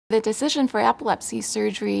The decision for epilepsy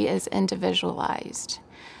surgery is individualized.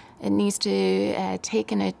 It needs to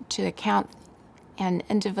take into account and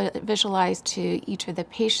individualized to each of the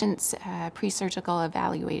patient's pre-surgical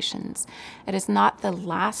evaluations. It is not the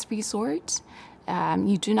last resort.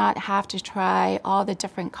 You do not have to try all the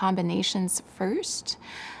different combinations first.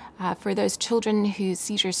 For those children whose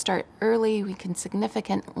seizures start early, we can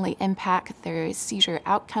significantly impact their seizure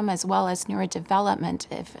outcome as well as neurodevelopment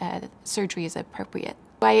if surgery is appropriate.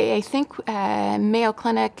 I think Mayo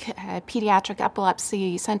Clinic Pediatric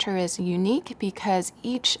Epilepsy Center is unique because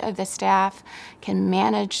each of the staff can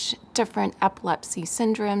manage different epilepsy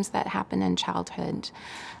syndromes that happen in childhood.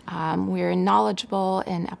 We're knowledgeable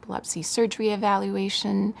in epilepsy surgery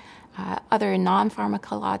evaluation, other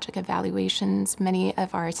non-pharmacologic evaluations. Many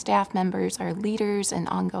of our staff members are leaders in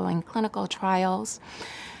ongoing clinical trials.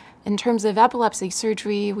 In terms of epilepsy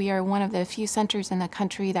surgery, we are one of the few centers in the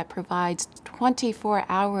country that provides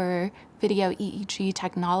 24-hour video EEG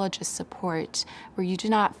technologist support, where you do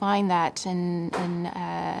not find that in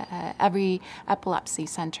every epilepsy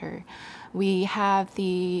center. We have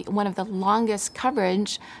one of the longest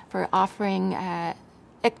coverage for offering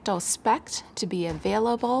Ictal SPECT to be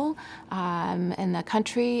available in the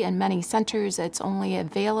country. In many centers, it's only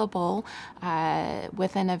available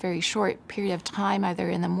within a very short period of time,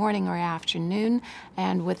 either in the morning or afternoon.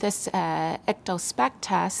 And with this Ictal SPECT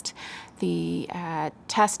test, the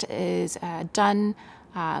test is done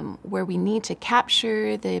where we need to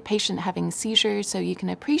capture the patient having seizures, so you can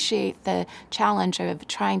appreciate the challenge of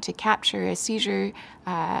trying to capture a seizure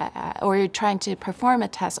or trying to perform a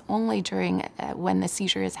test only during when the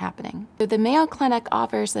seizure is happening. So the Mayo Clinic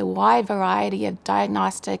offers a wide variety of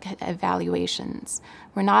diagnostic evaluations.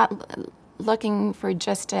 We're not looking for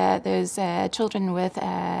just those children with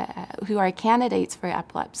who are candidates for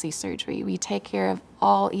epilepsy surgery. We take care of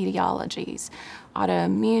all etiologies,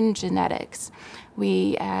 autoimmune, genetics.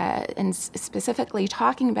 We, and specifically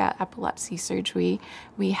talking about epilepsy surgery,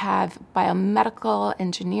 we have biomedical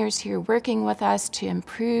engineers here working with us to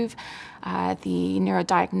improve the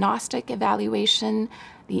neurodiagnostic evaluation,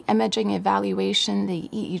 the imaging evaluation, the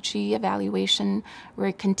EEG evaluation.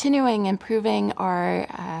 We're continuing improving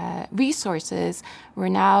our resources. We're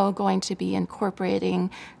now going to be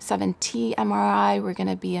incorporating 7T MRI. We're going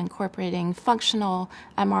to be incorporating functional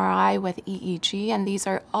MRI with EEG, and these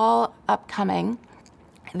are all upcoming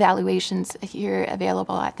evaluations here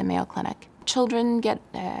available at the Mayo Clinic. Children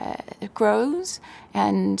grows,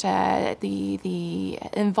 and the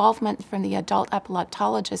involvement from the adult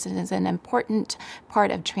epileptologist is an important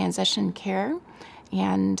part of transition care,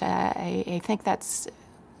 and I think that's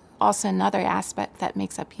also another aspect that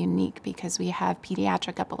makes up unique, because we have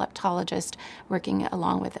pediatric epileptologists working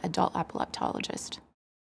along with adult epileptologists.